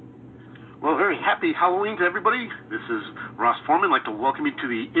Well, very happy Halloween to everybody. This is Ross Foreman. I'd like to welcome you to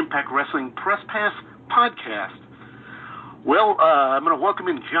the Impact Wrestling Press Pass podcast. Well, I'm going to welcome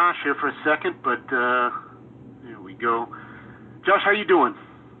in Josh here for a second, but here we go. Josh, how you doing?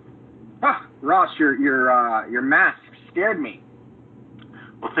 Ross, your mask scared me.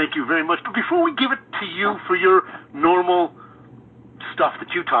 Well, thank you very much. But before we give it to you for your normal stuff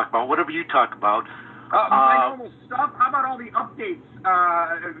that you talk about, whatever you talk about. My normal stuff? How about all the updates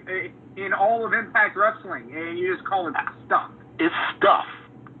in all of Impact Wrestling? And you just call it stuff. It's stuff.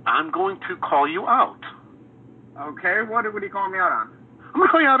 I'm going to call you out. Okay, what are you calling me out on? I'm going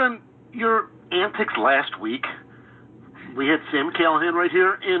to call you out on your antics last week. We had Sam Callahan right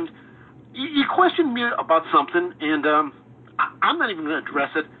here, and you questioned me about something, and I'm not even going to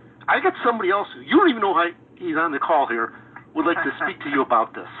address it. I got somebody else, you don't even know how he's on the call here, would like to speak to you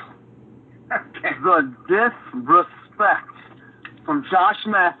about this. Okay. The disrespect from Josh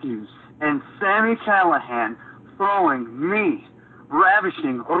Matthews and Sami Callahan throwing me,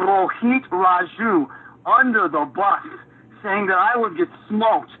 ravishing Rohit Raju under the bus, saying that I would get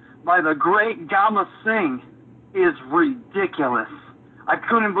smoked by the great Gama Singh is ridiculous. I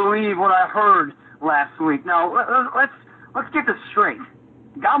couldn't believe what I heard last week. Now, let's get this straight.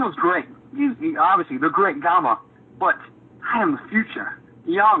 Gama's great. He's obviously the great Gama, but I am the future.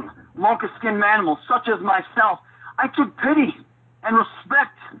 Young, mocha-skinned animals such as myself. I took pity and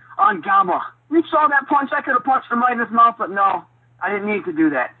respect on Gama. You saw that punch? I could have punched him right in his mouth, but no, I didn't need to do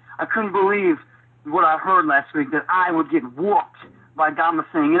that. I couldn't believe what I heard last week, that I would get whooped by Gama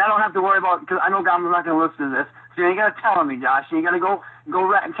Singh. And I don't have to worry about, because I know Gama's not going to listen to this, so you ain't got to tell me, Josh. You ain't got to go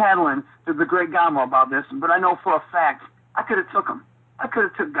rat tattling to the great Gama about this. But I know for a fact, I could have took him. I could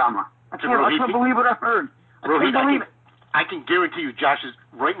have took Gama. I can't believe what I heard. I can't believe it. I can guarantee you, Josh is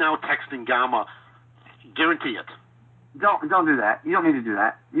right now texting Gama. Guarantee it. Don't do that. You don't need to do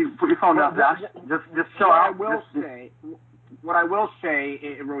that. You put your phone down, Josh. Just chill out. What I will say,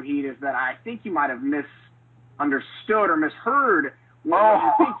 Rohit, is that I think you might have misunderstood or misheard what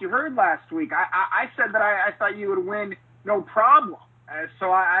you think you heard last week. I said that I thought you would win no problem.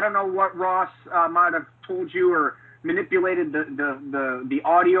 So I don't know what Ross might have told you or manipulated the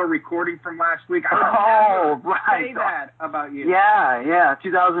audio recording from last week. I would never say that about you. Yeah.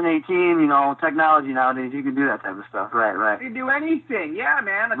 2018, technology nowadays, you can do that type of stuff. Right. You can do anything. Yeah,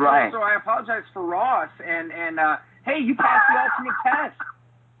 man. Right. So I apologize for Ross. And hey, you passed the ultimate test.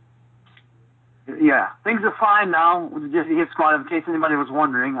 Yeah, things are fine now with the Hit Squad. In case anybody was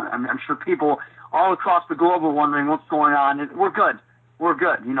wondering, I'm sure people all across the globe are wondering what's going on. We're good.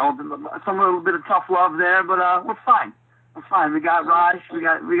 Some little bit of tough love there, but we're fine. We're fine. We got Raj. We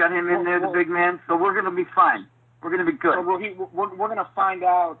got him in there, the big man. So we're gonna be fine. We're gonna be good. So we're gonna find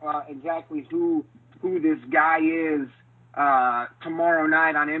out exactly who this guy is tomorrow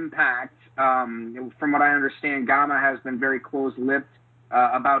night on Impact. From what I understand, Gama has been very close-lipped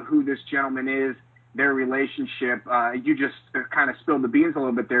about who this gentleman is, their relationship. You just kind of spilled the beans a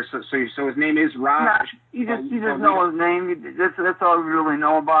little bit there. So his name is Raj. You just know his name. That's all we really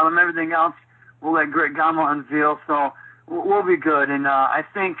know about him. Everything else, we'll let Greg Gama unveil. So we'll be good. And I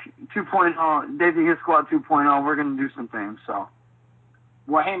think 2.0, Daisy Hit Squad 2.0, we're going to do some things. So.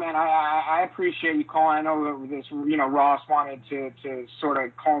 Well, hey, man, I appreciate you calling. I know that this, Ross wanted to sort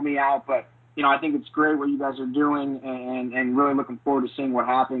of call me out, but, I think it's great what you guys are doing and really looking forward to seeing what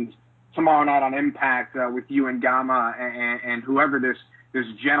happens tomorrow night on Impact with you and Gama and whoever this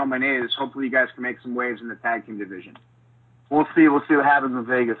gentleman is. Hopefully you guys can make some waves in the tag team division. We'll see what happens in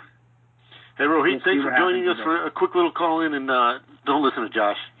Vegas. Hey, Rohit, thanks for joining us for a quick little call-in, and don't listen to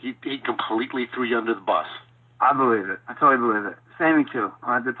Josh. He completely threw you under the bus. I believe it. I totally believe it. Sammy, too.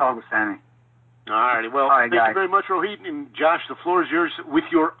 I had to talk with Sammy. All righty. Well, thank you very much, Rohit. And Josh, the floor is yours with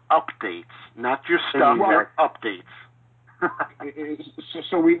your updates. Not your stuff, your updates.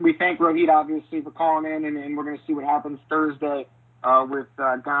 So we thank Rohit, obviously, for calling in, and we're going to see what happens Thursday with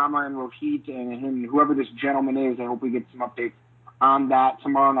Gama and Rohit and whoever this gentleman is. I hope we get some updates on that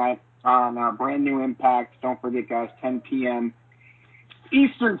tomorrow night on Brand New Impact. Don't forget, guys, 10 p.m.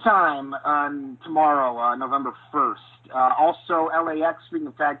 Eastern Time tomorrow, November 1st. Also, LAX, speaking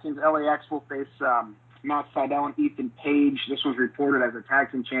of tag teams, LAX will face Matt Sydal and Ethan Page. This was reported as a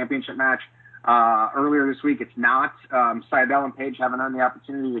tag team championship match earlier this week. It's not. Sydal and Page haven't earned the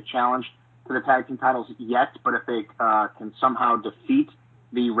opportunity to challenge for the tag team titles yet, but if they can somehow defeat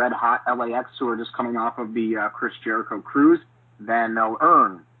the Red Hot LAX, who are just coming off of the Chris Jericho cruise, then they'll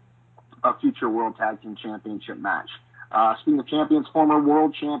earn a future World Tag Team Championship match. Speaking of champions, former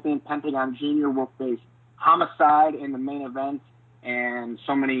world champion Pentagon Jr. will face Homicide in the main event, and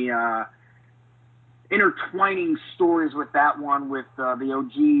so many intertwining stories with that one with the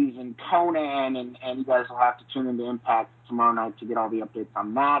OGs and Conan, and you guys will have to tune into Impact tomorrow night to get all the updates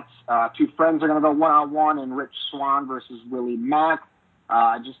on that. Two friends are going to go one-on-one in Rich Swann versus Willie Mack.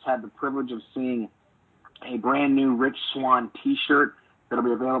 I just had the privilege of seeing a brand new Rich Swann t-shirt that'll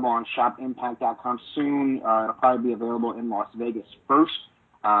be available on shopimpact.com soon. It'll probably be available in Las Vegas first.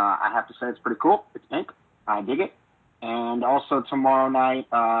 I have to say it's pretty cool. It's pink. I dig it. And also tomorrow night,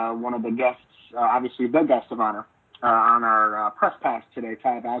 one of the guests, obviously the guest of honor, on our press pass today,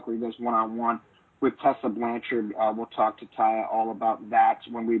 Taya Valkyrie, goes one-on-one with Tessa Blanchard. We'll talk to Taya all about that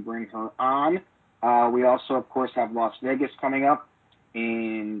when we bring her on. We also, of course, have Las Vegas coming up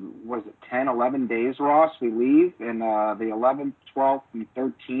in, 10, 11 days, Ross? We leave in the 11th, 12th, and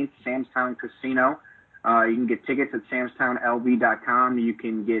 13th, Sam's Town Casino. You can get tickets at samstownlv.com. You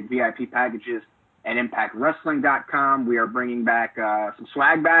can get VIP packages at ImpactWrestling.com. We are bringing back some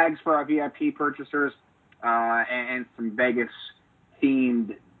swag bags for our VIP purchasers and some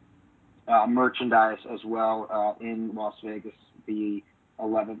Vegas-themed merchandise as well in Las Vegas, the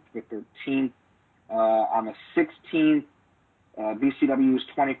 11th to 13th. On the 16th, BCW's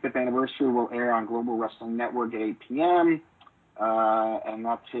 25th anniversary will air on Global Wrestling Network at 8 p.m., and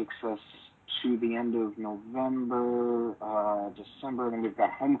that takes us to the end of November, December. Then we've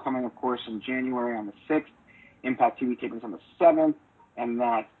got Homecoming, of course, in January on the 6th. Impact TV tapings on the 7th. And then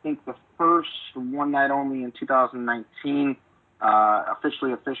I think the first one night only in 2019,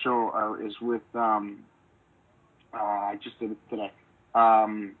 officially official, is with, I just did it today,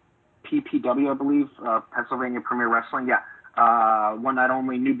 PPW, I believe, Pennsylvania Premier Wrestling. Yeah. One night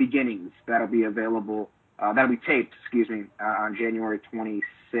only, New Beginnings. That'll be available, that'll be taped, on January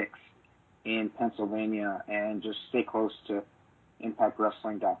 26th. In Pennsylvania, and just stay close to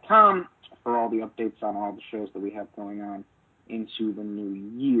ImpactWrestling.com for all the updates on all the shows that we have going on into the new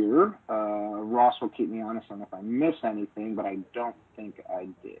year. Ross will keep me honest on if I miss anything, but I don't think I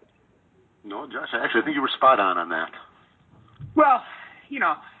did. No, Josh, actually, I think you were spot on that. Well,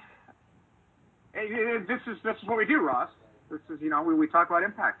 this is what we do, Ross. This is, we talk about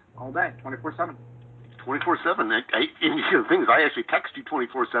Impact all day, 24/7. 24/7. And the thing is, I actually text you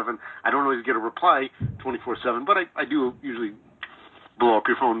 24/7. I don't always get a reply 24/7, but I do usually blow up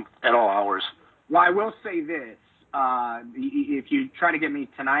your phone at all hours. Well, I will say this. If you try to get me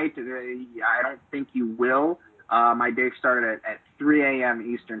tonight, I don't think you will. My day started at 3 a.m.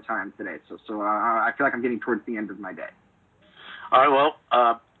 Eastern time today, so I feel like I'm getting towards the end of my day. All right, well,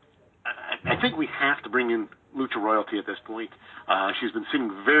 I think we have to bring in Lucha Royalty at this point. She's been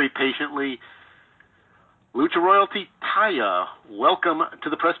sitting very patiently. Lucha Royalty, Taya, welcome to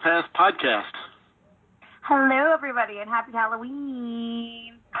the Press Pass podcast. Hello, everybody, and happy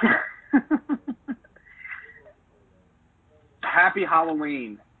Halloween. Happy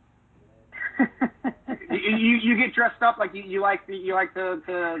Halloween. you get dressed up like you like to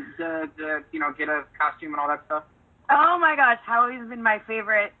get a costume and all that stuff? Oh my gosh, Halloween's been my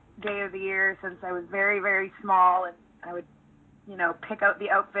favorite day of the year since I was very, very small, and I would, pick out the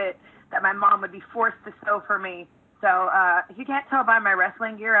outfit that my mom would be forced to sew for me. So if you can't tell by my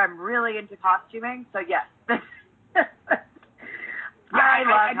wrestling gear, I'm really into costuming. So yes. I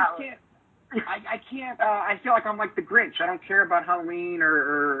love Halloween. I can't. I feel like I'm like the Grinch. I don't care about Halloween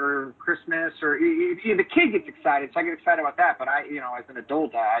or Christmas or the kid gets excited, so I get excited about that. But I, as an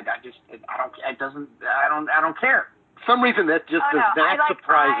adult, I don't care. For some reason that just does not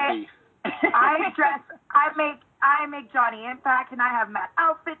surprise me. I make Johnny Impact, and I have Matt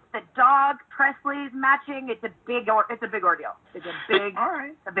outfits. The dog Presley's matching. It's a big ordeal. It's a big. All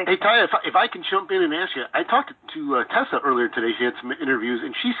right. A big. Hey Taya, if I can jump in and ask you, I talked to Tessa earlier today. She had some interviews,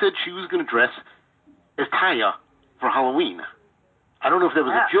 and she said she was going to dress as Taya for Halloween. I don't know if that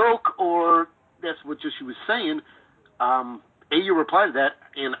was a joke or that's what just she was saying. You reply to that,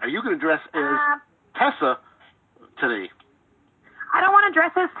 and are you going to dress as Tessa today? I don't want to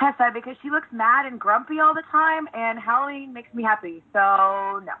dress as Tessa because she looks mad and grumpy all the time, and Halloween makes me happy.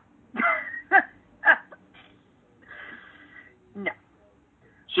 So no. No.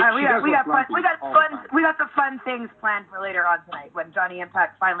 We got the fun things planned for later on tonight when Johnny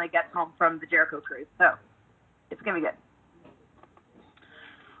Impact finally gets home from the Jericho cruise. So it's gonna be good.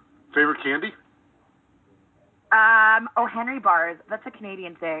 Favorite candy? Henry bars. That's a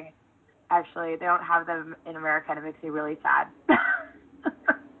Canadian thing. Actually, they don't have them in America, and it makes me really sad.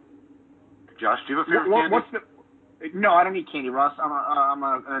 Josh, do you have a favorite candy? No, I don't eat candy, Russ. I'm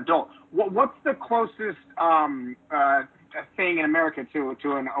an adult. What's the closest thing in America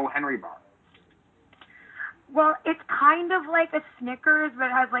to an O. Henry bar? Well, it's kind of like a Snickers, but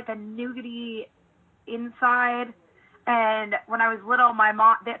it has like a nougaty inside. And when I was little,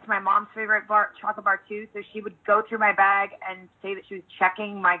 that's my mom's favorite chocolate bar too. So she would go through my bag and say that she was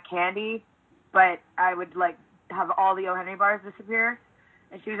checking my candy, but I would like have all the O. Henry bars disappear.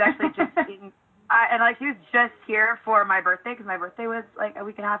 And she was actually just she was just here for my birthday because my birthday was like a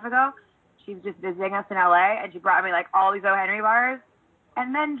week and a half ago. She was just visiting us in LA, and she brought me like all these O. Henry bars.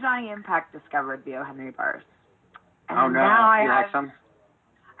 And then Johnny Impact discovered the O. Henry bars. And oh no! Now you like some?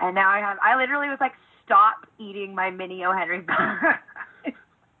 And now I literally was like, stop eating my mini O. Henry bars.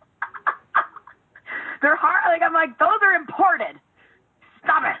 They're hard. Like, I'm like, those are imported.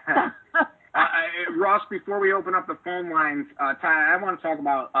 Stop it. Ross, before we open up the phone lines, Ty, I want to talk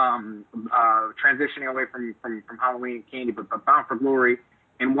about transitioning away from Halloween candy, but Bound for Glory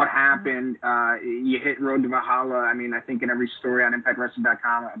and what happened. You hit Road to Valhalla. I mean, I think in every story on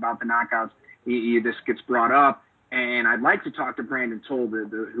ImpactWrestling.com about the knockouts, this gets brought up. And I'd like to talk to Brandon Toll,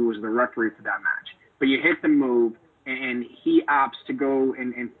 who was the referee for that match. But you hit the move, and he opts to go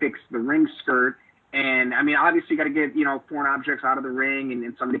and fix the ring skirt. And, I mean, obviously you got to get, foreign objects out of the ring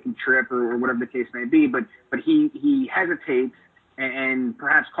and somebody can trip or whatever the case may be. But he hesitates and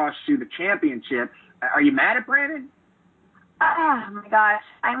perhaps costs you the championship. Are you mad at Brandon? Oh, my gosh.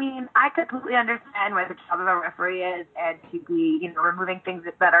 I mean, I completely understand what the job of a referee is and to be, removing things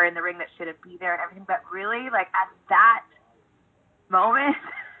that are in the ring that shouldn't be there and everything. But really, like, at that moment,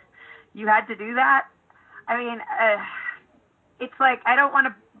 you had to do that. I mean, it's like I don't want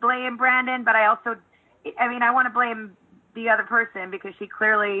to blame Brandon, but I want to blame the other person because she's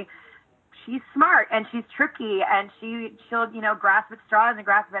smart and she's tricky and she'll grasp at straws and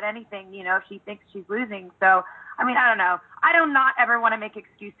grasp at anything, if she thinks she's losing. So, I mean, I don't know. I do not ever want to make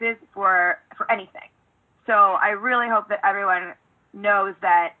excuses for anything. So I really hope that everyone knows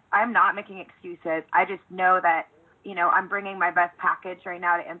that I'm not making excuses. I just know that, I'm bringing my best package right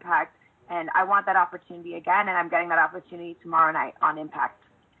now to Impact, and I want that opportunity again, and I'm getting that opportunity tomorrow night on Impact.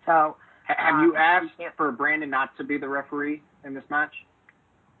 So, have you asked for Brandon not to be the referee in this match?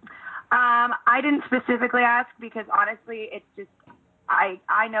 I didn't specifically ask because honestly, it's just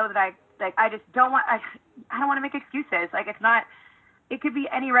I know that I just don't want I don't want to make excuses. Like it could be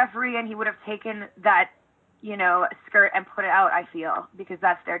any referee and he would have taken that skirt and put it out. I feel because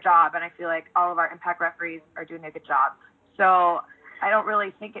that's their job, and I feel like all of our Impact referees are doing a good job. So I don't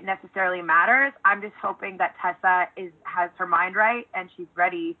really think it necessarily matters. I'm just hoping that Tessa has her mind right and she's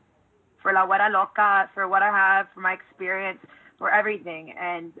ready for La Huera Loca, for what I have, for my experience, for everything.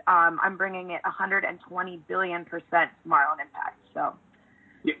 And I'm bringing it 120 billion % tomorrow on Impact. So.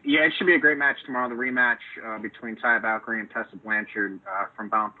 Yeah, it should be a great match tomorrow, the rematch between Taya Valkyrie and Tessa Blanchard from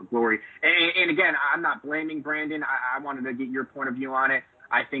Bound for Glory. And again, I'm not blaming Brandon. I wanted to get your point of view on it.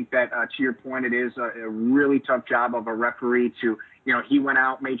 I think that, to your point, it is a really tough job of a referee to, he went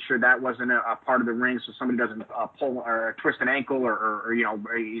out, made sure that wasn't a part of the ring so somebody doesn't pull or twist an ankle or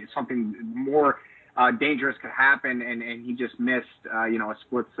something more dangerous could happen. And he just missed, a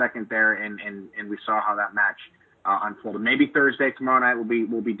split second there, and we saw how that match unfolded. Maybe Thursday, tomorrow night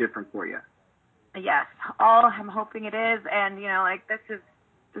will be different for you. Yes, I'm hoping it is, and this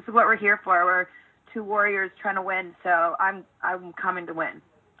is what we're here for. We're two warriors trying to win, so I'm coming to win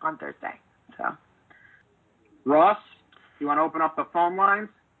on Thursday. So, Ross, you want to open up the phone lines?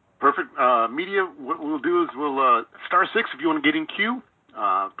 Perfect. Media, what we'll do is we'll star 6 if you want to get in queue.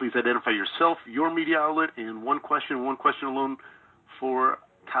 Please identify yourself, your media outlet, and one question alone for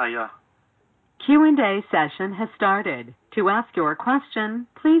Taya. Q&A session has started. To ask your question,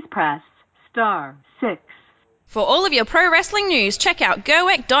 please press star 6. For all of your pro wrestling news, check out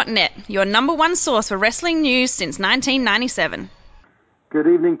GoEck.net, your #1 source for wrestling news since 1997. Good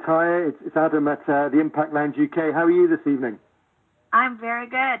evening, Taya. It's Adam at the Impact Lounge UK. How are you this evening? I'm very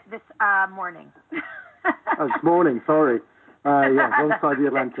good this morning. This morning, sorry. Wrong side of the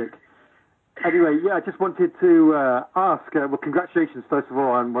Atlantic. Anyway, I just wanted to ask, congratulations, first of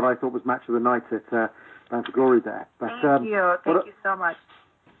all, on what I thought was match of the night at Bound for Glory there. But, Thank you so much.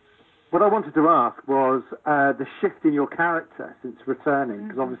 What I wanted to ask was the shift in your character since returning,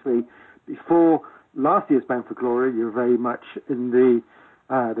 because obviously before last year's Bound for Glory, you were very much in the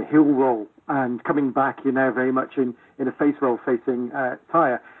heel role, and coming back, you're now very much in a face role facing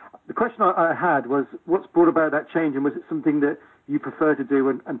Taya. The question I had was, what's brought about that change, and was it something that you prefer to do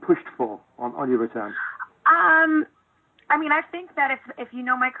and pushed for on your return? I mean, I think that if you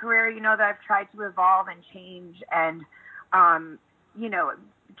know my career, you know that I've tried to evolve and change and,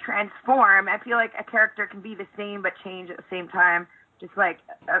 transform. I feel like a character can be the same but change at the same time, just like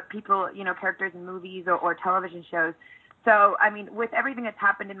people, characters in movies or television shows. So, I mean, with everything that's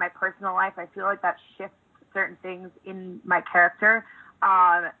happened in my personal life, I feel like that shifts certain things in my character.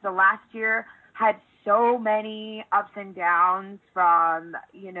 The last year had so many ups and downs from,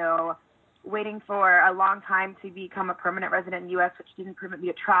 waiting for a long time to become a permanent resident in the U.S., which didn't permit me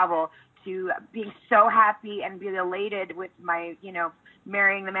to travel, to being so happy and be elated with my,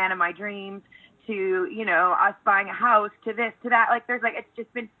 marrying the man of my dreams, to, us buying a house, to this, to that. Like, it's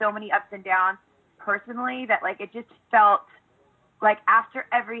just been so many ups and downs personally that, it just felt like after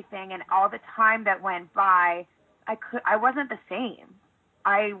everything and all the time that went by, I wasn't the same.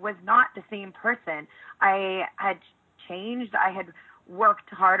 I was not the same person. I had changed. I had worked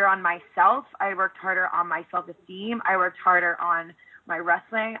harder on myself. I worked harder on my self-esteem. I worked harder on my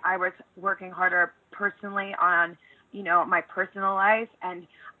wrestling. I was working harder personally on, my personal life. And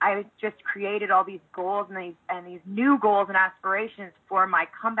I just created all these goals and these new goals and aspirations for my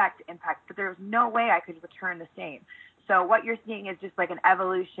comeback to Impact. But there was no way I could return the same. So what you're seeing is just like an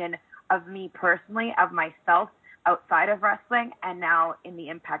evolution of me personally, of myself outside of wrestling, and now in the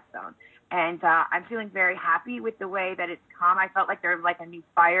Impact Zone. And I'm feeling very happy with the way that it's come. I felt like there's a new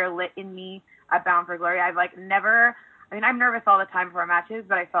fire lit in me at Bound for Glory. I'm nervous all the time for our matches,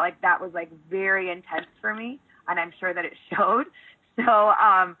 but I felt like that was very intense for me, and I'm sure that it showed. So,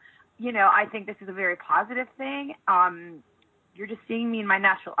 I think this is a very positive thing. You're just seeing me in my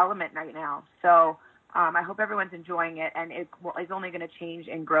natural element right now. So I hope everyone's enjoying it, and it's only going to change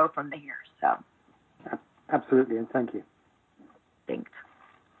and grow from here. So. Absolutely, and thank you. Thanks.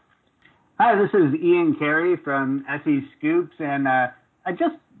 Hi, this is Ian Carey from SE Scoops, and I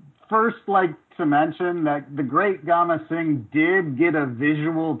just first like to mention that the great Gama Singh did get a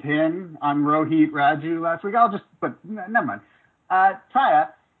visual pin on Rohit Raju last week. Never mind. Taya,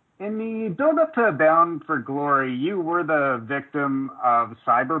 in the build-up to Bound for Glory, you were the victim of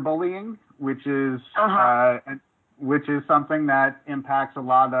cyberbullying, which is something that impacts a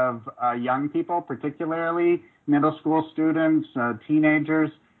lot of young people, particularly middle school students, teenagers.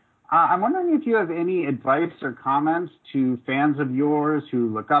 I'm wondering if you have any advice or comments to fans of yours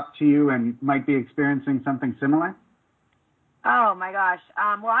who look up to you and might be experiencing something similar? Oh, my gosh.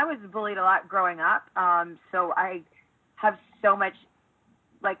 Well, I was bullied a lot growing up, so I have so much,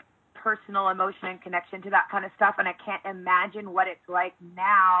 personal emotion and connection to that kind of stuff, and I can't imagine what it's like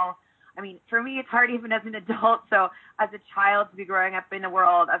now. I mean, for me, it's hard even as an adult. So as a child, to be growing up in a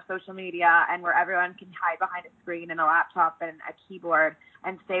world of social media and where everyone can hide behind a screen and a laptop and a keyboard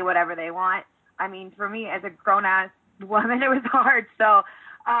and say whatever they want. I mean, for me as a grown-ass woman, it was hard. So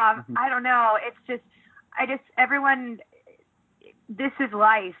I don't know. It's everyone, this is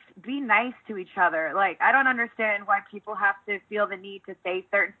life. Be nice to each other. I don't understand why people have to feel the need to say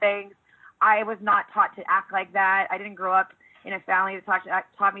certain things. I was not taught to act like that. I didn't grow up in a family that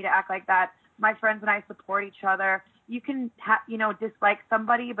taught me to act like that. My friends and I support each other. You can, dislike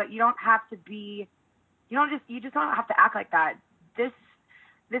somebody, but you don't have to be, you just don't have to act like that.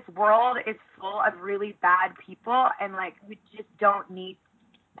 This world is full of really bad people, and we just don't need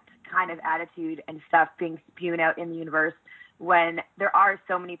kind of attitude and stuff being spewed out in the universe when there are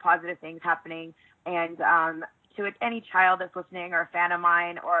so many positive things happening. And to any child that's listening, or a fan of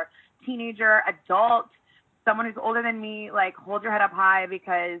mine, or teenager, adult, someone who's older than me, hold your head up high,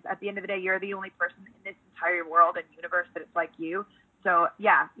 because at the end of the day, you're the only person in this entire world and universe that it's like you. So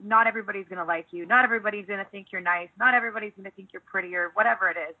yeah, not everybody's going to like you. Not everybody's going to think you're nice. Not everybody's going to think you're pretty or whatever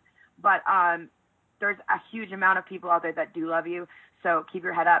it is. But there's a huge amount of people out there that do love you. So keep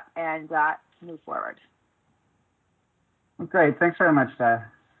your head up and move forward. Great. Thanks very much, Taya.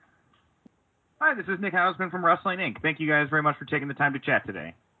 Hi, this is Nick Hausman from Wrestling Inc. Thank you guys very much for taking the time to chat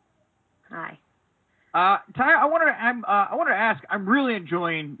today. Hi. Taya, I wanted to ask. I'm really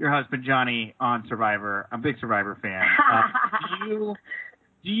enjoying your husband Johnny on Survivor. I'm a big Survivor fan. Do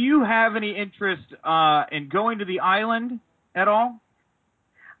you have any interest in going to the island at all?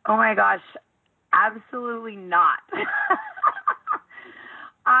 Oh my gosh, absolutely not.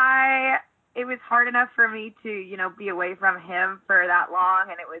 It was hard enough for me to be away from him for that long,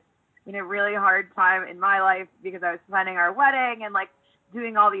 and it was a really hard time in my life because I was planning our wedding and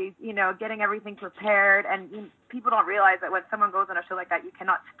doing all these, getting everything prepared. And people don't realize that when someone goes on a show like that, you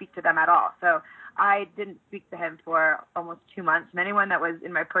cannot speak to them at all. So I didn't speak to him for almost 2 months. And anyone that was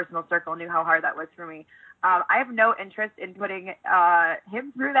in my personal circle knew how hard that was for me. I have no interest in putting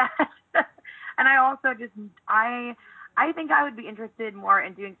him through that. And I also I think I would be interested more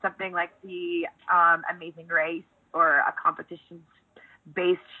in doing something like the Amazing Race, or a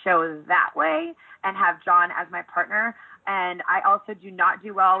competition-based show that way, and have John as my partner. And I also do not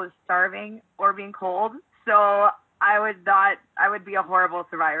do well with starving or being cold. So I would be a horrible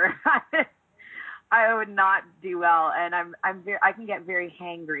survivor. I would not do well. And I can get very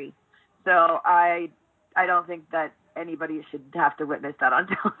hangry. So I don't think that anybody should have to witness that on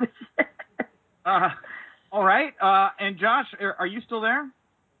television. All right. And Josh, are you still there?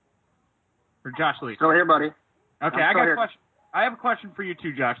 Or Josh Lee? Still here, buddy. Okay, I got a question. I have a question for you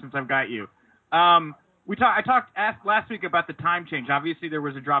too, Josh, since I've got you. Asked last week about the time change. Obviously, there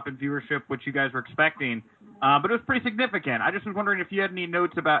was a drop in viewership, which you guys were expecting, but it was pretty significant. I just was wondering if you had any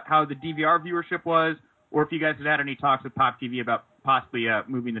notes about how the DVR viewership was, or if you guys had any talks with Pop TV about possibly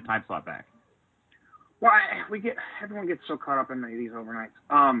moving the time slot back. Well, everyone gets so caught up in these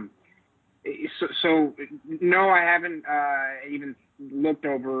overnights. So no, I haven't even looked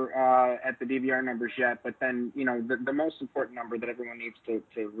over at the DVR numbers yet. But then, the most important number that everyone needs to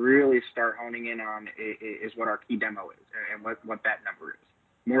really start honing in on is what our key demo is and what that number is.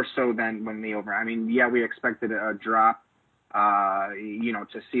 More so than when the over. I mean, yeah, we expected a drop.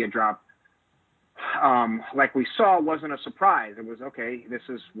 To see a drop like we saw wasn't a surprise. It was okay. This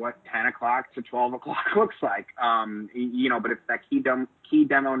is what 10 o'clock to 12 o'clock looks like. But it's that key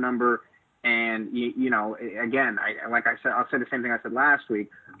demo number. And, again, I'll say the same thing I said last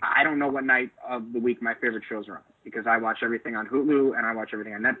week. I don't know what night of the week my favorite shows are on because I watch everything on Hulu and I watch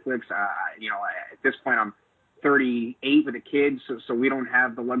everything on Netflix. At this point, I'm 38 with the kids, so we don't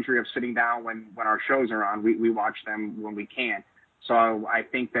have the luxury of sitting down when our shows are on. We watch them when we can. So I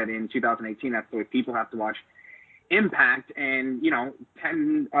think that in 2018, that's the way people have to watch Impact, and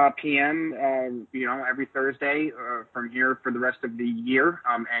 10 p.m. Every Thursday from here for the rest of the year,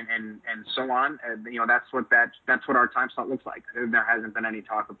 and so on. That's what our time slot looks like. There hasn't been any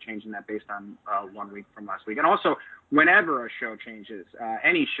talk of changing that based on 1 week from last week. And also, whenever a show changes,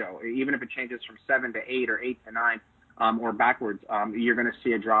 any show, even if it changes from 7 to 8 or 8 to 9. Or backwards, you're going to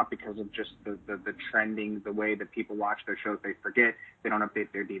see a drop because of just the trending, the way that people watch their shows. They forget, they don't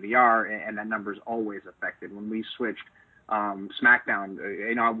update their DVR, and that number is always affected. When we switched SmackDown,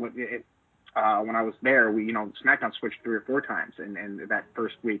 when I was there, SmackDown switched 3 or 4 times, and that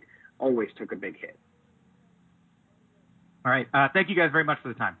first week always took a big hit. All right. Thank you guys very much for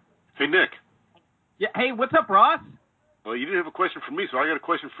the time. Hey, Nick. Yeah. Hey, what's up, Ross? Well, you didn't have a question for me, so I got a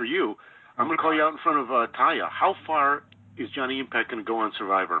question for you. I'm going to call you out in front of Taya. How far is Johnny Impact going to go on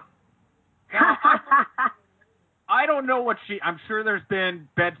Survivor? I don't know I'm sure there's been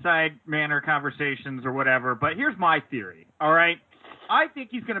bedside manner conversations or whatever, but here's my theory, all right? I think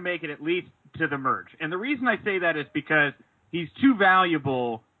he's going to make it at least to the merge. And the reason I say that is because he's too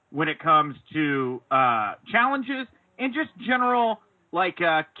valuable when it comes to challenges and just general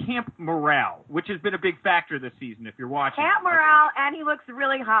camp morale, which has been a big factor this season if you're watching. Camp morale, and he looks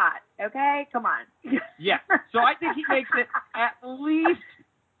really hot, okay? Come on. Yeah. So I think he makes it at least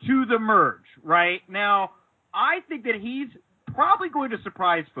to the merge, right? Now, I think that he's probably going to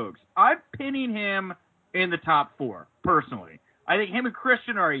surprise folks. I'm pinning him in the top 4, personally. I think him and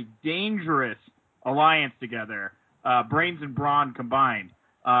Christian are a dangerous alliance together, brains and brawn combined.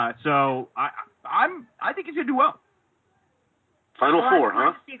 So I think he's going to do well. Final 4,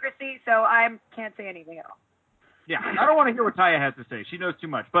 huh? Secrecy, so I can't say anything at all. Yeah, I don't want to hear what Taya has to say. She knows too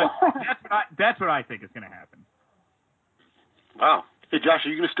much, but that's what I think is going to happen. Wow. Hey, Josh, are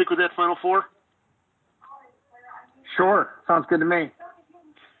you going to stick with that Final 4? Sure. Sounds good to me.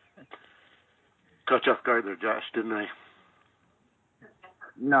 Caught you off guard there, Josh, didn't I?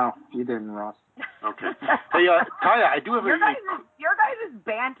 No, you didn't, Ross. Okay. Hey, Taya, I do have your guys'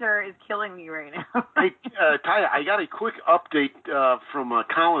 banter is killing me right now. Hey, Taya, I got a quick update from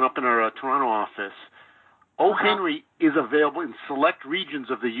Colin up in our Toronto office. O. Henry is available in select regions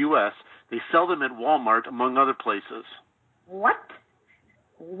of the U.S. They sell them at Walmart, among other places. What?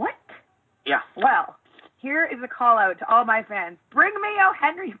 Yeah. Well, here is a call out to all my fans. Bring me O.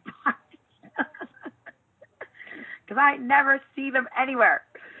 Henry back. Because I never see them anywhere.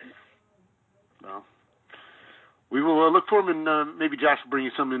 Well, we will look for them, and maybe Josh will bring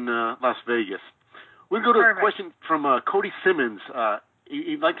you some in Las Vegas. We'll go to a question from Cody Simmons.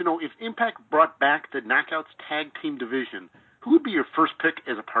 He'd like to know if Impact brought back the Knockouts Tag Team Division, who would be your first pick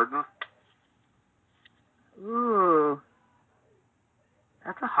as a partner? Ooh.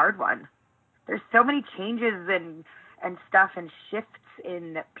 That's a hard one. There's so many changes and stuff and shifts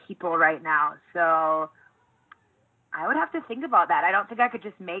in people right now. So I would have to think about that. I don't think I could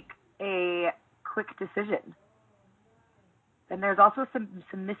just make a quick decision. And there's also some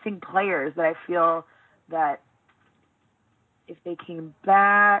missing players that I feel that if they came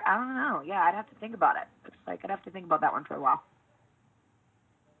back, I don't know. Yeah, I'd have to think about it. I'd have to think about that one for a while.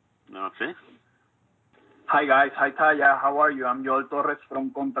 Okay. Hi, guys. Hi, Taya. How are you? I'm Joel Torres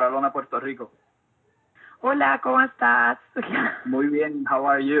from Contralona, Puerto Rico. Hola, ¿cómo estás? Muy bien. How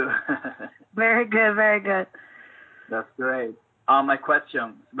are you? Very good, very good. That's great. My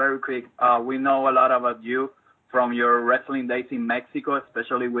question, very quick. We know a lot about you from your wrestling days in Mexico,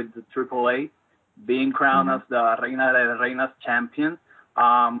 especially with the AAA. being crowned as the Reina de Reinas champion.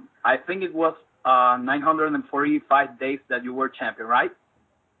 I think it was 945 days that you were champion, right?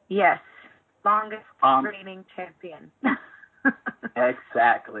 Yes, longest reigning champion.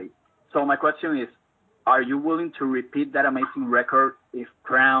 Exactly. So my question is, are you willing to repeat that amazing record if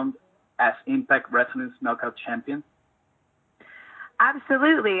crowned as Impact Wrestling's Knockout champion?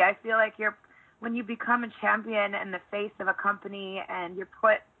 Absolutely. I feel like when you become a champion and the face of a company and you're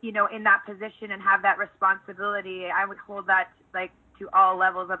put, in that position and have that responsibility, I would hold that to all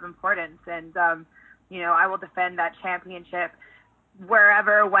levels of importance. And, I will defend that championship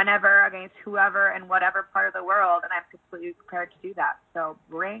wherever, whenever, against whoever and whatever part of the world. And I'm completely prepared to do that. So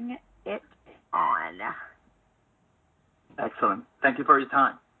bring it on. Excellent. Thank you for your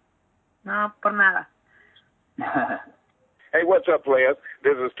time. No, por nada. Hey, what's up, players?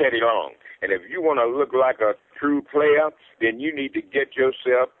 This is Teddy Long. And if you want to look like a true player, then you need to get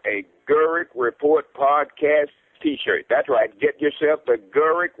yourself a Gurrick Report Podcast T-shirt. That's right. Get yourself the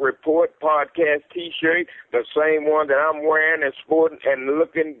Gurrick Report Podcast T-shirt, the same one that I'm wearing and sporting and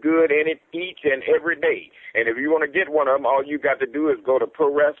looking good in it each and every day. And if you want to get one of them, all you got to do is go to Pro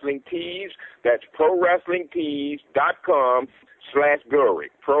Wrestling Tees. That's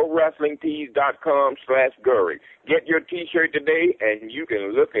ProWrestlingTees.com/Gurrick. ProWrestlingTees.com/Gurrick. Get your T-shirt today, and you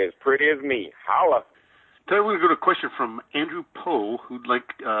can look as pretty as me. Holla. Today we're going to go to a question from Andrew Poe, who'd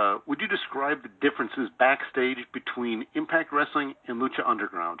like, would you describe the differences backstage between Impact Wrestling and Lucha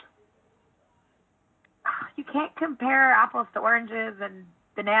Underground? You can't compare apples to oranges and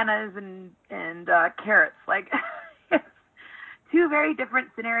bananas and carrots. It's two very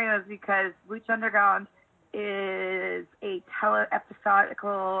different scenarios because Lucha Underground is a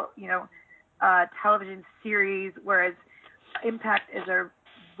episodical, television series, whereas Impact is a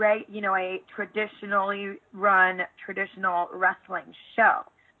traditionally run traditional wrestling show.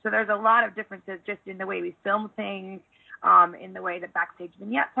 So there's a lot of differences just in the way we film things, in the way that backstage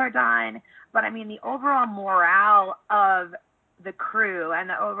vignettes are done. But I mean, the overall morale of the crew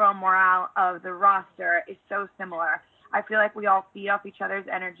and the overall morale of the roster is so similar. I feel like we all feed off each other's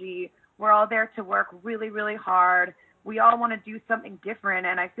energy. We're all there to work really, really hard. We all want to do something different.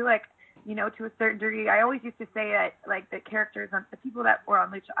 And I feel like, to a certain degree, I always used to say that, the characters, the people that were on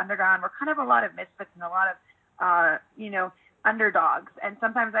Lucha Underground were kind of a lot of misfits and a lot of, underdogs. And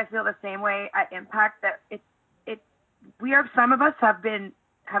sometimes I feel the same way at Impact, that some of us have been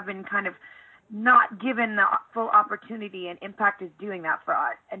kind of not given the full opportunity, and Impact is doing that for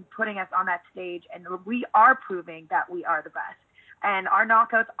us and putting us on that stage. And we are proving that we are the best. And our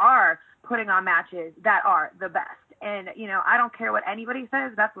knockouts are putting on matches that are the best. And, I don't care what anybody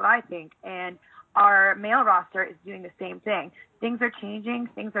says. That's what I think. And our male roster is doing the same thing. Things are changing.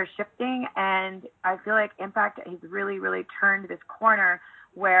 Things are shifting. And I feel like Impact has really, really turned this corner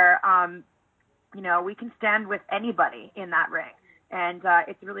where, we can stand with anybody in that ring. And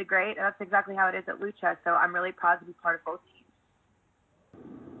it's really great. And that's exactly how it is at Lucha. So I'm really proud to be part of both teams.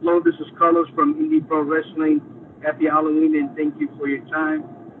 Hello, this is Carlos from Indie Pro Wrestling. Happy Halloween, and thank you for your time.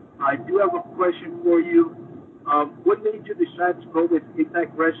 I do have a question for you. What made you decide to go with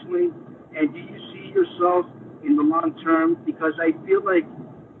Impact Wrestling, and do you see yourself in the long term? Because I feel like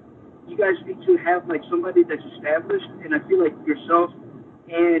you guys need to have somebody that's established, and I feel like yourself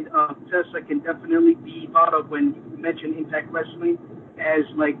and Tessa can definitely be thought of when you mention Impact Wrestling as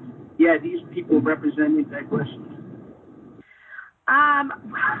these people represent Impact Wrestling.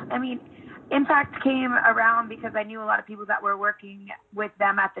 I mean, Impact came around because I knew a lot of people that were working with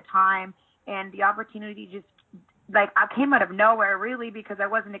them at the time, and the opportunity just I came out of nowhere, really, because I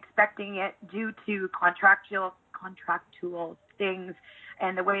wasn't expecting it due to contractual things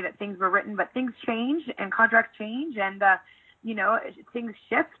and the way that things were written. But things change and contracts change, and things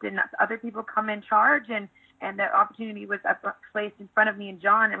shift, and other people come in charge, and the opportunity was placed in front of me and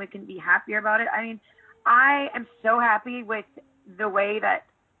John, and we couldn't be happier about it. I mean, I am so happy with the way that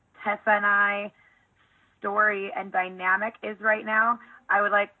Tessa and I story and dynamic is right now.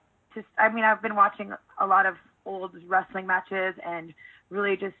 I've been watching a lot of old wrestling matches and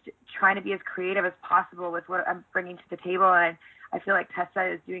really just trying to be as creative as possible with what I'm bringing to the table. And I feel like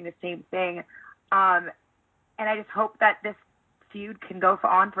Tessa is doing the same thing. And I just hope that this feud can go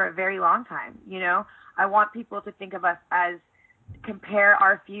on for a very long time. I want people to think of us as, compare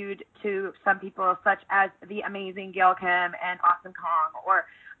our feud to some people such as the amazing Gail Kim and Awesome Kong, or,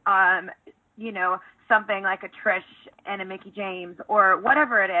 something like a Trish and a Mickie James, or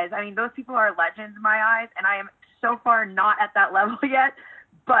whatever it is. I mean, those people are legends in my eyes, and I am so far not at that level yet,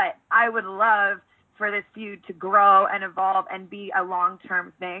 but I would love for this feud to grow and evolve and be a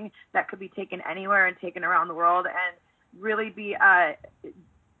long-term thing that could be taken anywhere and taken around the world, and really be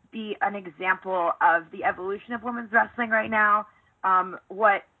be an example of the evolution of women's wrestling right now.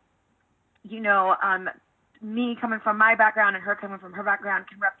 Me coming from my background and her coming from her background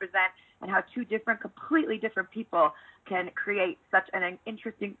can represent, and how two completely different people can create such an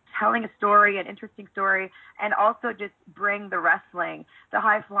interesting, telling an interesting story, and also just bring the wrestling, the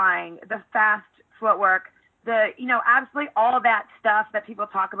high flying, the fast footwork, absolutely all that stuff that people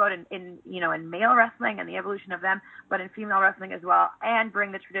talk about in male wrestling and the evolution of them, but in female wrestling as well, and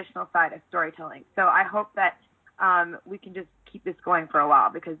bring the traditional side of storytelling. So I hope that we can just keep this going for a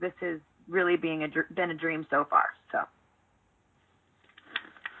while, because this has really been a dream so far. So.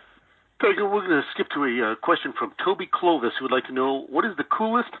 Tiger, we're going to skip to a question from Toby Clovis, who would like to know, what is the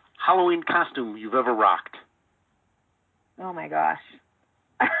coolest Halloween costume you've ever rocked? Oh my gosh.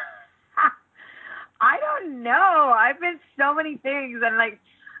 I don't know. I've been so many things, and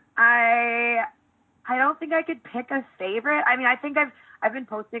I don't think I could pick a favorite. I mean, I think I've been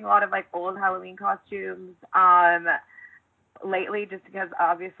posting a lot of old Halloween costumes lately, just because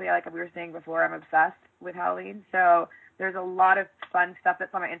obviously, like we were saying before, I'm obsessed with Halloween. So there's a lot of fun stuff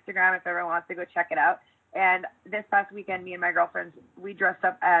that's on my Instagram if everyone wants to go check it out. And this past weekend, me and my girlfriends, we dressed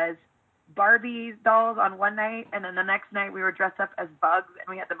up as Barbie dolls on one night, and then the next night we were dressed up as bugs, and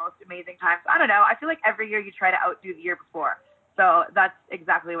we had the most amazing times. I don't know. I feel like every year you try to outdo the year before. So that's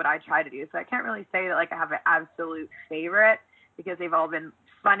exactly what I try to do. So I can't really say that I have an absolute favorite, because they've all been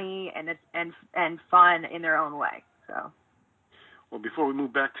funny and fun in their own way. So. Well, before we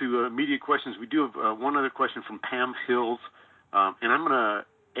move back to media questions, we do have one other question from Pam Hills, and I'm going to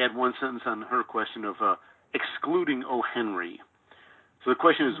add one sentence on her question of excluding O. Henry. So the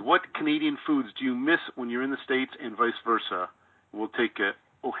question is, what Canadian foods do you miss when you're in the States, and vice versa? We'll take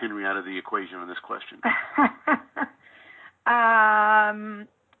O. Henry out of the equation on this question.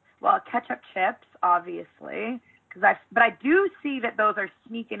 Well, ketchup chips, obviously. But I do see that those are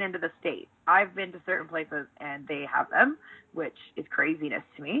sneaking into the States. I've been to certain places and they have them, which is craziness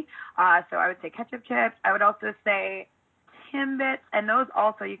to me. So I would say ketchup chips. I would also say Timbits, and those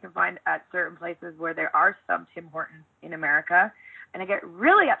also you can find at certain places where there are some Tim Hortons in America. And I get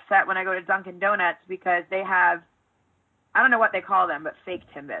really upset when I go to Dunkin' Donuts, because they have, I don't know what they call them, but fake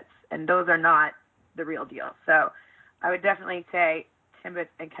Timbits, and those are not the real deal. So I would definitely say Timbits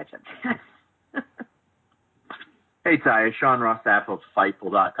and ketchup chips. Hey, Ty, Sean Ross Sapp of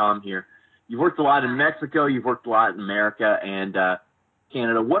Fightful.com here. You've worked a lot in Mexico, you've worked a lot in America and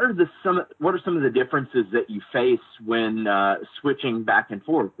Canada. What are some of the differences that you face when switching back and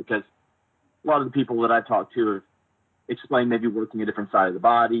forth? Because a lot of the people that I talk to have explained maybe working a different side of the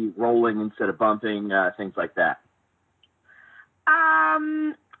body, rolling instead of bumping, things like that.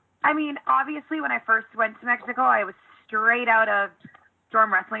 I mean, obviously, when I first went to Mexico, I was straight out of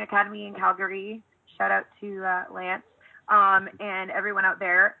Storm Wrestling Academy in Calgary. Shout out to Lance and everyone out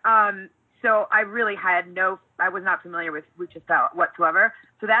there. So I really I was not familiar with lucha style whatsoever.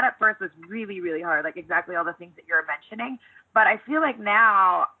 So that at first was really, really hard, like exactly all the things that you're mentioning. But I feel like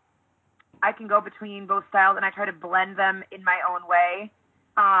now I can go between both styles, and I try to blend them in my own way.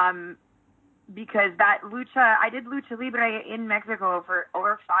 Because I did lucha libre in Mexico for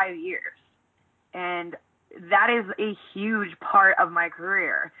over 5 years. And that is a huge part of my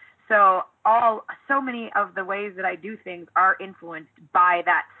career. So many of the ways that I do things are influenced by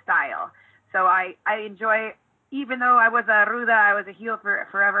that style. So I enjoy, even though I was a ruda, I was a heel for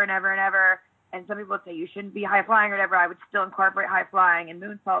forever and ever and ever. And some people would say you shouldn't be high flying or whatever. I would still incorporate high flying and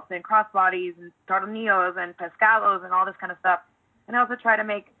moonsaults and crossbodies and tornillos and pescados and all this kind of stuff. And I also try to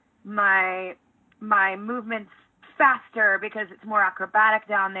make my movements faster, because it's more acrobatic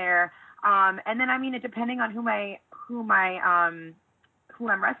down there. And then, I mean, depending on who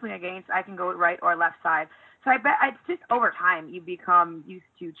I'm wrestling against, I can go right or left side. So I bet it's just over time you become used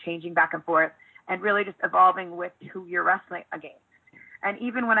to changing back and forth and really just evolving with who you're wrestling against. And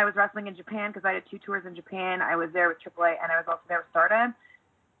even when I was wrestling in Japan, because I did 2 tours in Japan, I was there with AAA and I was also there with Stardom.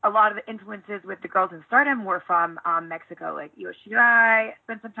 A lot of the influences with the girls in Stardom were from Mexico, like Io Shirai.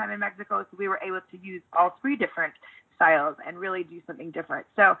 Spent some time in Mexico, so we were able to use all 3 different styles and really do something different.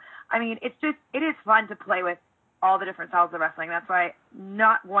 So, I mean, it is fun to play with all the different styles of wrestling. That's why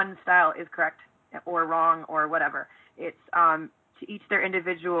not one style is correct or wrong or whatever. It's to each their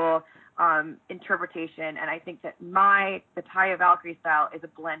individual interpretation. And I think that the Taya Valkyrie style is a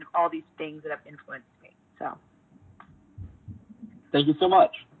blend of all these things that have influenced me. So. Thank you so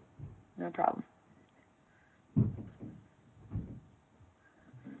much. No problem.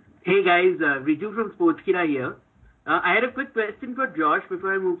 Hey guys, Riju from Sportskeeda here. I had a quick question for Josh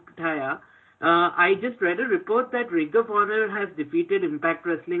before I move to Taya. I just read a report that Ring of Honor has defeated Impact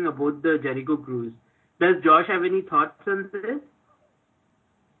Wrestling aboard the Jericho Cruise. Does Josh have any thoughts on this?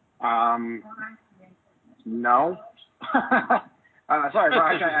 No. Sorry,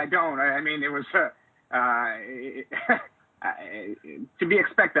 Raj, I don't. I mean, it was to be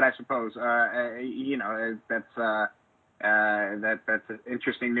expected, I suppose. That's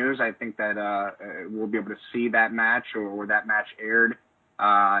interesting news. I think that we'll be able to see that match or that match aired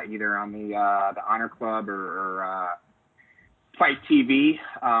either on the Honor Club or Fight TV.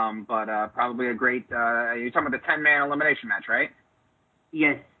 But probably a great. You're talking about the 10-man elimination match, right?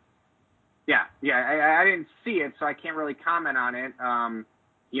 Yes. Yeah. I didn't see it, so I can't really comment on it.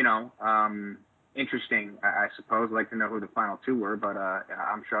 Interesting, I suppose. I'd like to know who the final two were, but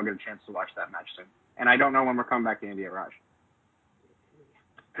I'm sure I'll get a chance to watch that match soon. And I don't know when we're coming back to India, Raj.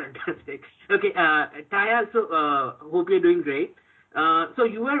 Fantastic. Okay, Taya, so hope you're doing great. So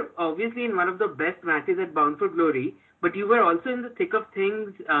you were obviously in one of the best matches at Bound for Glory, but you were also in the thick of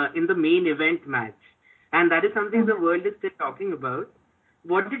things in the main event match. And that is something the world is still talking about.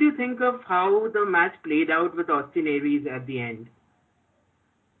 What did you think of how the match played out with Austin Aries at the end?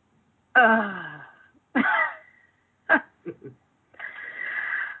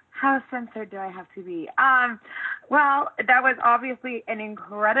 How censored do I have to be? Well, that was obviously an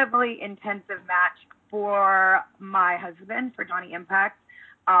incredibly intensive match for my husband, for Johnny Impact.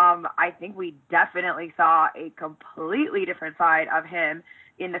 I think we definitely saw a completely different side of him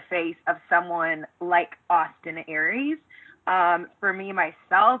in the face of someone like Austin Aries. For me,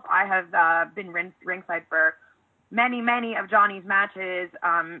 myself, I have been ringside for many of Johnny's matches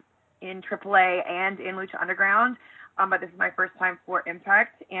in AAA and in Lucha Underground. But this is my first time for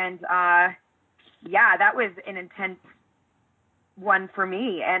Impact. And, that was an intense one for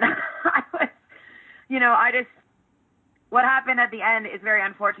me. And I was, what happened at the end is very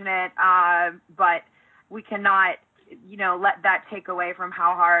unfortunate. But we cannot, let that take away from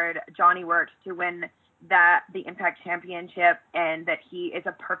how hard Johnny worked to win the Impact Championship, and that he is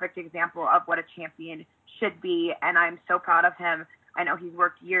a perfect example of what a champion should be. And I'm so proud of him. I know he's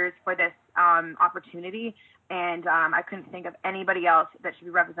worked years for this opportunity, and I couldn't think of anybody else that should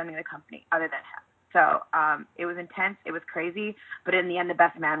be representing the company other than him. So it was intense, it was crazy, but in the end, the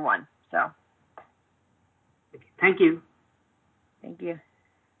best man won. So, thank you. Thank you.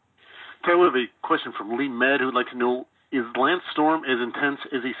 Okay, we have a question from Lee Med who'd like to know: is Lance Storm as intense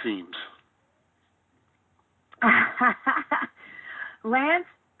as he seems? Lance,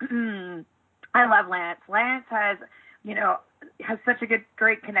 I love Lance. Lance has such a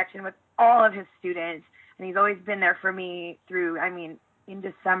great connection with all of his students, and he's always been there for me through, in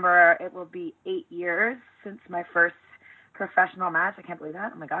December, it will be 8 years since my first professional match. I can't believe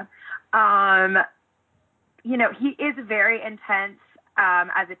that. Oh my God. He is very intense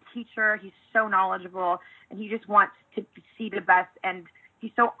as a teacher. He's so knowledgeable, and he just wants to see the best, and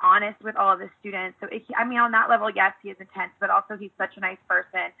he's so honest with all of his students. So, on that level, yes, he is intense, but also he's such a nice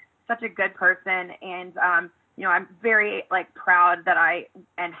person, such a good person, and I'm very proud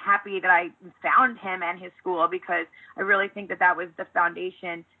and happy that I found him and his school, because I really think that was the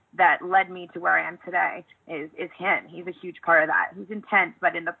foundation that led me to where I am today. Is him. He's a huge part of that. He's intense,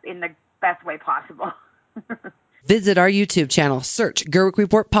 but in the best way possible. Visit our YouTube channel, search Gerwick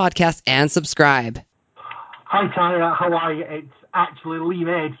Report Podcast, and subscribe. Hi, Tanya. How are you? It's actually Lee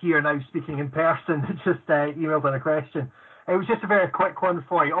Med here now, speaking in person. Just emailed in a question. It was just a very quick one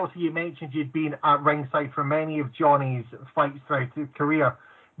for you. Also, you mentioned you'd been at ringside for many of Johnny's fights throughout his career.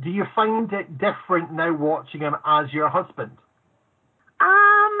 Do you find it different now watching him as your husband?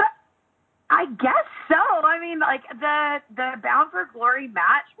 I guess so. The Bound for Glory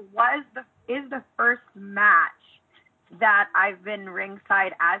match is the first match that I've been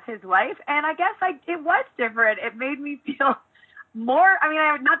ringside as his wife, and I guess it was different. It made me feel more.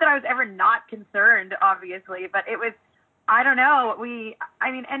 Not that I was ever not concerned, obviously, but it was. I don't know.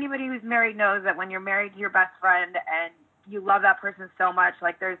 Anybody who's married knows that when you're married to your best friend and you love that person so much,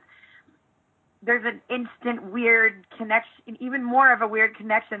 there's an instant weird connection, even more of a weird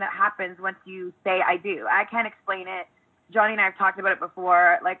connection that happens once you say I do. I can't explain it. Johnny and I have talked about it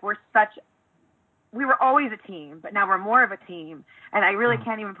before. We were always a team, but now we're more of a team, and I really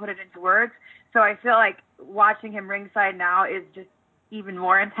can't even put it into words. So I feel like watching him ringside now is just even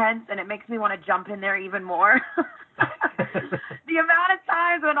more intense, and it makes me want to jump in there even more. The amount of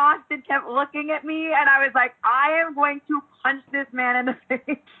times when Austin kept looking at me and I was like, I am going to punch this man in the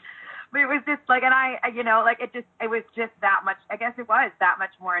face. But it was just it was just that much. I guess it was that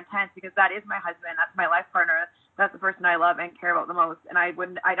much more intense, because that is my husband. That's my life partner. That's the person I love and care about the most. And I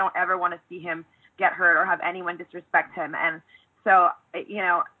don't ever want to see him get hurt or have anyone disrespect him. And so,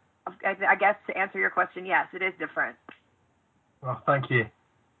 I guess to answer your question, yes, it is different. Well, thank you.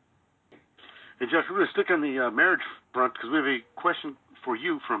 Hey, Josh, we're going to stick on the marriage front, because we have a question for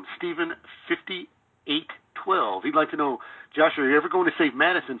you from Stephen5812. He'd like to know, Josh, are you ever going to save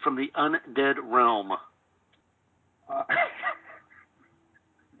Madison from the undead realm?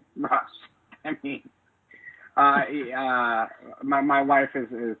 Ross, I mean, my wife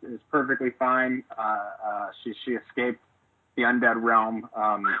is perfectly fine. She escaped the undead realm.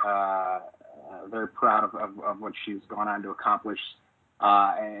 Very proud of what she's gone on to accomplish.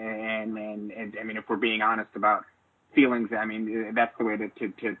 And I mean, if we're being honest about feelings, I mean, that's the way to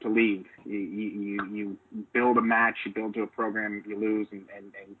leave. You build a match, you build to a program, you lose,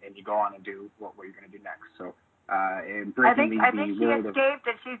 and you go on and do what you're going to do next. So, I think she escaped,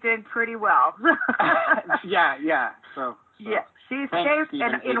 and she's doing pretty well. Yeah. So yeah, she escaped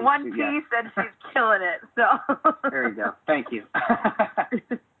in one piece, and she's killing it. So there you go. Thank you.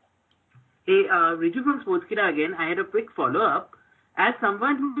 Hey, Riju from Sportskida again. I had a quick follow-up. As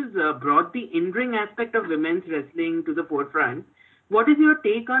someone who's brought the in-ring aspect of women's wrestling to the forefront, what is your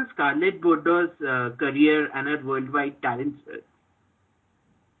take on Scarlett Bordeaux's career and her worldwide talent spread?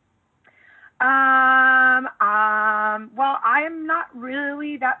 Well, I am not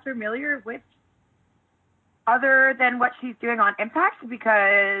really that familiar with other than what she's doing on Impact,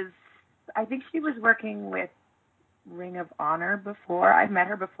 because I think she was working with Ring of Honor before. I've met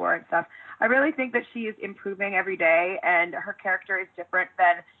her before and stuff. I really think that she is improving every day, and her character is different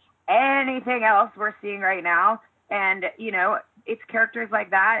than anything else we're seeing right now. And, you know, it's characters like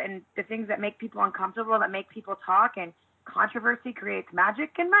that and the things that make people uncomfortable, that make people talk, and controversy creates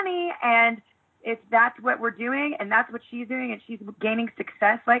magic and money. And if that's what we're doing and that's what she's doing and she's gaining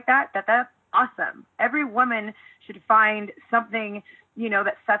success like that, that's awesome. Every woman should find something, you know,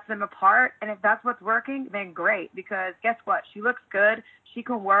 that sets them apart. And if that's what's working, then great, because guess what? She looks good. She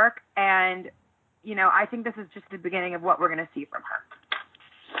can work. And, you know, I think this is just the beginning of what we're going to see from her.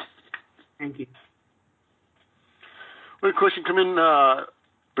 Thank you. Well, a question come in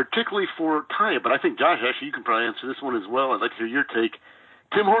particularly for Taya, but I think, Josh, actually, you can probably answer this one as well. I'd like to hear your take.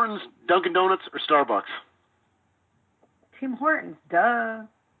 Tim Hortons, Dunkin' Donuts, or Starbucks? Tim Hortons, duh.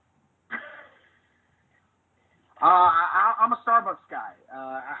 I'm a Starbucks guy.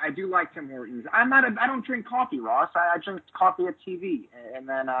 I do like Tim Hortons. I don't drink coffee, Ross. I drink coffee at TV, and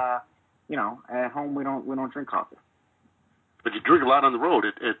then you know, at home we don't drink coffee. But you drink a lot on the road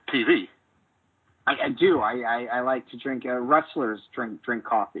at TV. I do. I like to drink. Wrestlers drink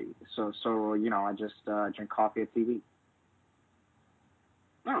coffee. So you know, I just drink coffee at TV.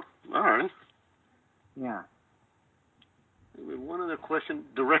 Oh, all right. Yeah. One other question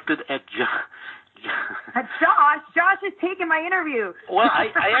directed at Josh. Josh is taking my interview. Well,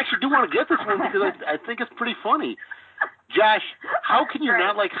 I actually do want to get this one because I think it's pretty funny. Josh, how can you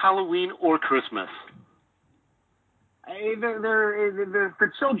not like Halloween or Christmas? They're for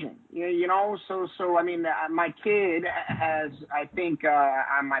children, you know. So I mean, my kid has, I think,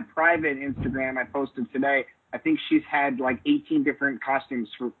 on my private Instagram I posted today, I think she's had like 18 different costumes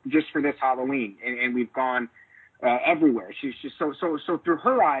for this Halloween, and we've gone everywhere. She's just so through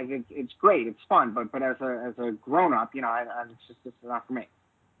her eyes, it's great, it's fun, but as a grown up, you know, it's not for me.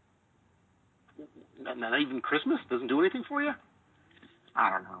 Not even Christmas doesn't do anything for you? I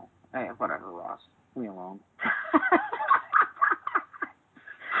don't know. Hey, whatever, Ross. Leave me alone.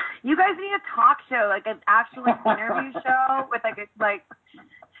 You guys need a talk show, like an actual interview show with like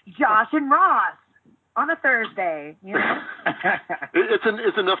Josh and Ross on a Thursday. You know?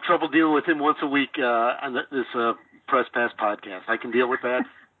 It's enough trouble dealing with him once a week on this Press Pass podcast. I can deal with that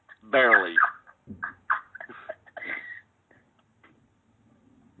barely.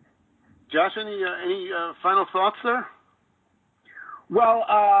 Josh, any final thoughts there? Well,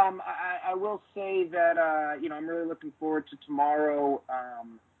 I will say that you know, I'm really looking forward to tomorrow.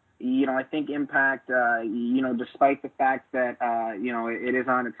 You know, I think Impact, you know, despite the fact that you know, it is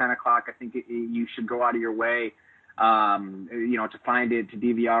on at 10 o'clock, I think you should go out of your way, you know, to find it, to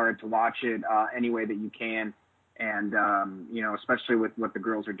DVR it, to watch it any way that you can. And you know, especially with what the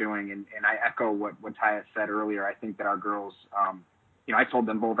girls are doing, and I echo what Taya said earlier. I think that our girls, you know, I told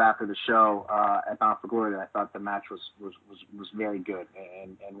them both after the show at Bound for Glory that I thought the match was very good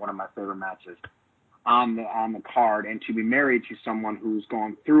and one of my favorite matches on the card. And to be married to someone who's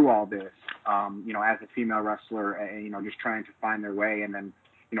gone through all this, you know, as a female wrestler, you know, just trying to find their way, and then,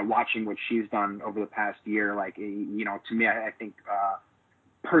 you know, watching what she's done over the past year, like, you know, to me, I think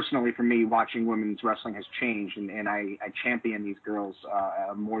personally for me, watching women's wrestling has changed, and I champion these girls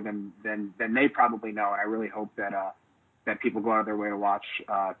more than they probably know, and I really hope that people go out of their way to watch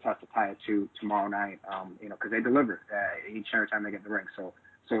Tessa Taya 2 tomorrow night, you know, because they deliver each and every time they get in the ring. So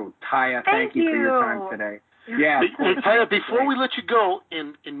Taya, thank you for your time today. Yeah. Hey, Taya, before we let you go,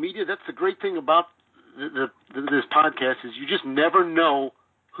 in media, that's the great thing about this podcast is you just never know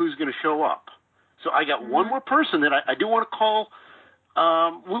who's going to show up. So I got one more person that I do want to call.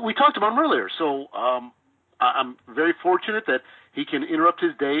 We talked about him earlier, so I'm very fortunate that he can interrupt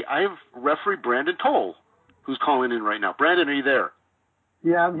his day. I have referee Brandon Toll, who's calling in right now. Brandon, are you there?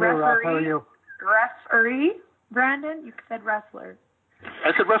 Yeah, I'm here, Ross. How are you? Referee, Brandon? You said wrestler.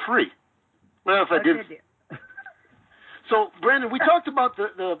 I said referee. Well, if I did. So, Brandon, we talked about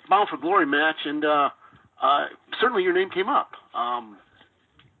the Bound for Glory match, and certainly your name came up.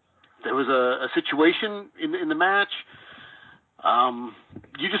 There was a situation in the match.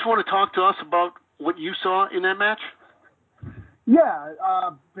 You just want to talk to us about what you saw in that match? Yeah,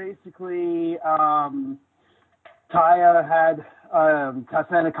 basically, Taya had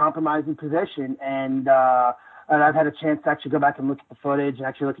Tessa in a compromising position, and I've had a chance to actually go back and look at the footage and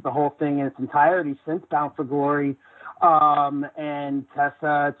actually look at the whole thing in its entirety since Bound for Glory. And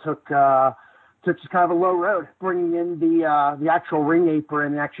Tessa took just kind of a low road, bringing in the actual ring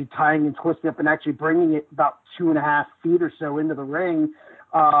apron and actually tying and twisting up and actually bringing it about 2.5 feet or so into the ring.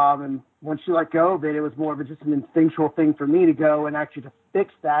 And once she let go of it, it was more of just an instinctual thing for me to go and actually to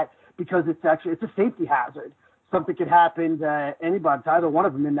fix that, because it's a safety hazard. Something could happen to anybody, to either one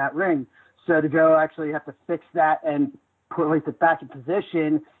of them in that ring. So to go actually have to fix that and place it back in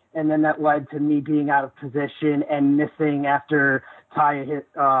position, and then that led to me being out of position and missing after Taya hit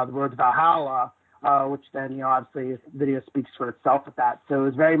the words Valhalla, which then, obviously the video speaks for itself with that. So it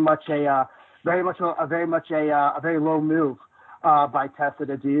was very much a very low move by Tessa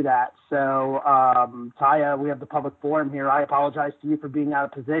to do that. So Taya, we have the public forum here. I apologize to you for being out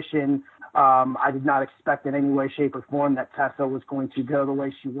of position. I did not expect in any way, shape, or form that Tessa was going to go the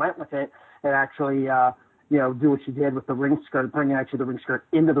way she went with it and actually do what she did with the ring skirt, bringing actually the ring skirt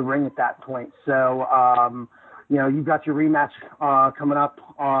into the ring at that point. So, you've got your rematch coming up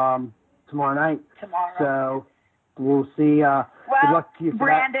tomorrow night. So we'll see. Good luck to you for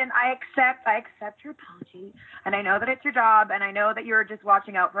Brandon, that. I accept your apology, and I know that it's your job, and I know that you're just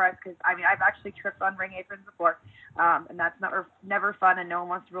watching out for us, because, I've actually tripped on ring aprons before, and that's never fun, and no one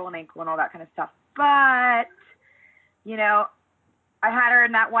wants to roll an ankle and all that kind of stuff. But, I had her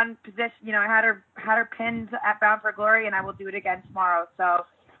in that one position. I had her pinned at Bound for Glory, and I will do it again tomorrow. So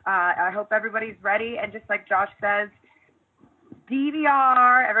I hope everybody's ready. And just like Josh says,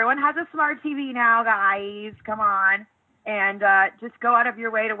 DVR. Everyone has a smart TV now, guys. Come on, and just go out of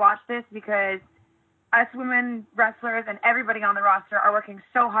your way to watch this, because us women wrestlers and everybody on the roster are working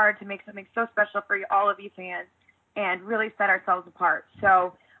so hard to make something so special for all of you fans, and really set ourselves apart.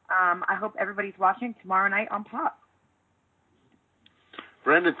 So I hope everybody's watching tomorrow night on Pop.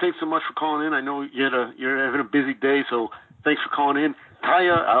 Brandon, thanks so much for calling in. I know you're having a busy day, so thanks for calling in.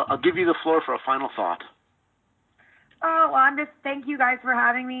 Taya, I'll give you the floor for a final thought. Oh, well, thank you guys for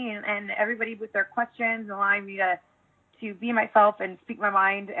having me, and everybody with their questions, allowing me to be myself and speak my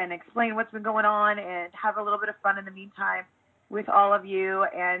mind and explain what's been going on and have a little bit of fun in the meantime with all of you,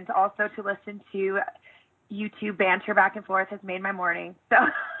 and also to listen to YouTube banter back and forth has made my morning. So,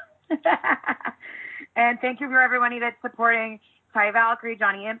 and thank you for everybody that's supporting Taya Valkyrie,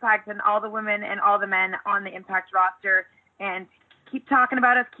 Johnny Impact, and all the women and all the men on the Impact roster. And keep talking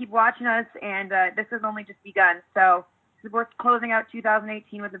about us, keep watching us, and this has only just begun. So we're closing out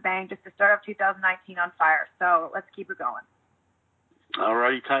 2018 with a bang, just to start off 2019 on fire. So let's keep it going. All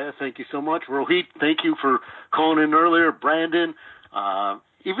righty, Taya, thank you so much. Rohit, thank you for calling in earlier. Brandon,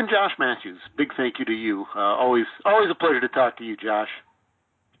 even Josh Matthews, big thank you to you. Always a pleasure to talk to you, Josh.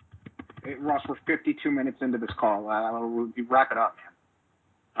 Hey, Ross, we're 52 minutes into this call. We'll wrap it up, man.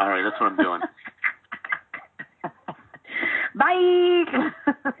 All right, that's what I'm doing. Bye.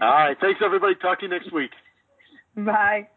 All right, thanks, everybody. Talk to you next week. Bye.